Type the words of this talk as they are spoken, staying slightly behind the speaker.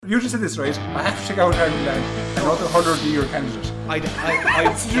you just said this, right? I have to check out Harry Milan, another hurler of the year candidate. What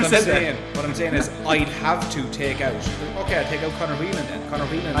I'm saying is I'd have to take out. Okay, I'd take out Conor Whelan then. Conor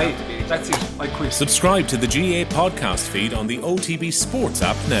Whelan. That's it. I quit. Subscribe to the GA podcast feed on the OTB Sports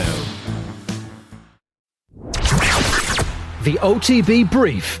app now. The OTB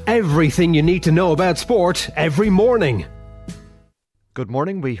Brief. Everything you need to know about sport every morning. Good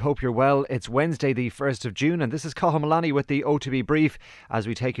morning, we hope you're well. It's Wednesday the 1st of June and this is Cathal Mullaney with the OTB Brief as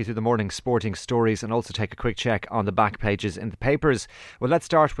we take you through the morning's sporting stories and also take a quick check on the back pages in the papers. Well, let's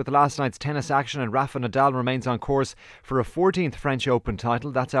start with last night's tennis action, and Rafa Nadal remains on course for a 14th French Open title.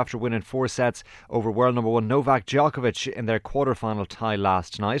 That's after winning 4 sets over world number 1 Novak Djokovic in their quarter-final tie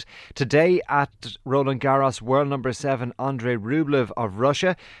last night. Today at Roland Garros, world number 7 Andrei Rublev of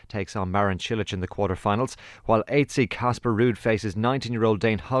Russia takes on Marin Cilic in the quarter-finals, while 8th seed Casper Ruud faces 19-year-old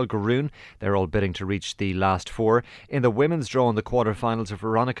Dane Holger Rune. They're all bidding to reach the last 4. In the women's draw in the quarter-finals,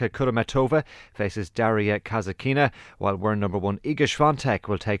 Veronika Kudermetova faces Daria Kasatkina, while world number 1 Iga Swiatek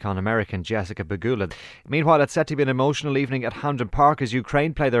will take on American Jessica Pegula. Meanwhile, it's set to be an emotional evening at Hampden Park as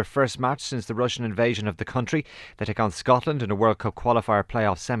Ukraine play their first match since the Russian invasion of the country. They take on Scotland in a World Cup qualifier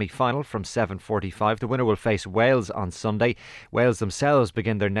playoff semi-final from 7:45. The winner will face Wales on Sunday. Wales themselves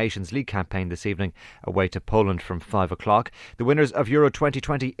begin their Nations League campaign this evening away to Poland from 5 o'clock. The winners of Euro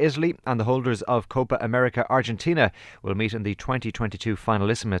 2020 Italy and the holders of Copa America Argentina will meet in the 2022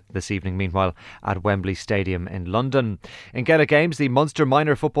 finalissima this evening, meanwhile, at Wembley Stadium in London. In Gaelic Games, the Munster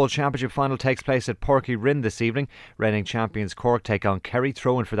Minor Football Championship final takes place at Páirc Uí Rinn this evening. Reigning champions Cork take on Kerry.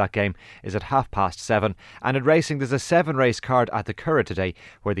 Throw-in for that game is at 7:30. And in racing, there's a 7-race card at the Curragh today,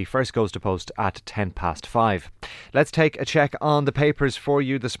 where the first goes to post at 5:10. Let's take a check on the papers for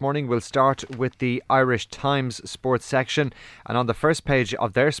you this morning. We'll start with the Irish Times sports section, and on the first page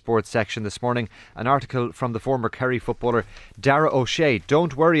of their sports section this morning, an article from the former Kerry footballer Dara O'Shea.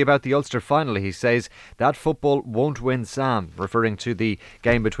 Don't worry about the Ulster final, he says. That football won't win Sam, referring to the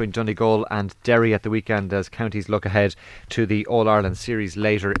game between Donegal and Derry at the weekend as counties look ahead to the All-Ireland series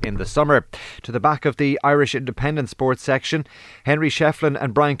later in the summer. To the back of the Irish Independent sports section, Henry Shefflin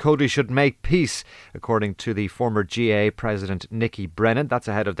and Brian Cody should make peace, according to the former GAA president Nicky Brennan. That's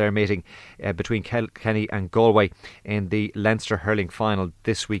ahead of their meeting between Kilkenny and Galway in the Leinster hurling final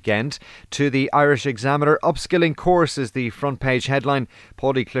this weekend. To the Irish Examiner, upskilling course is the front page headline.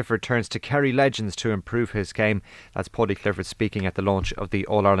 Paudie Clifford turns to Kerry legends to improve his game. That's Paudie Clifford speaking at the launch of the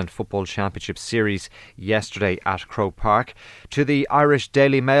All-Ireland Football Championship Series yesterday at Croke Park. To the Irish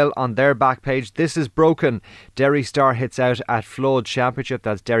Daily Mail, on their back page, this is broken. Derry star hits out at Flood Championship.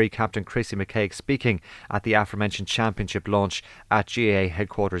 That's Derry captain Chrissy McCaig speaking at the aforementioned championship launch at GAA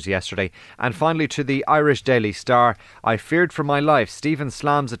headquarters yesterday. And finally, to the Irish Daily Star, I feared for my life. Stephen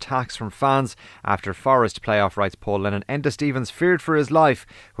slams attacks from fans after Forest playoff, writes Paul Lennon. Enda Stevens feared for his life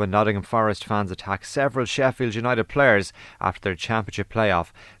when Nottingham Forest fans attacked several Sheffield United players after their championship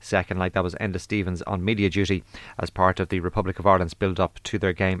playoff second leg. That was Enda Stevens on media duty as part of the Republic of Ireland's build-up to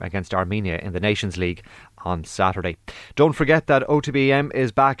their game against Armenia in the Nations League on Saturday. Don't forget that OTBM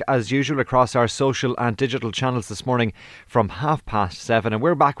is back as usual across our social and digital channels this morning from 7:30, and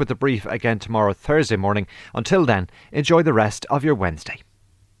we're back with the brief again tomorrow, Thursday morning. Until then, enjoy the rest of your Wednesday.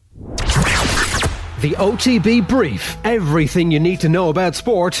 The OTB Brief. Everything you need to know about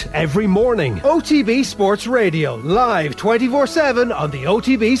sport every morning. OTB Sports Radio, live 24/7 on the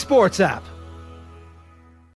OTB Sports app.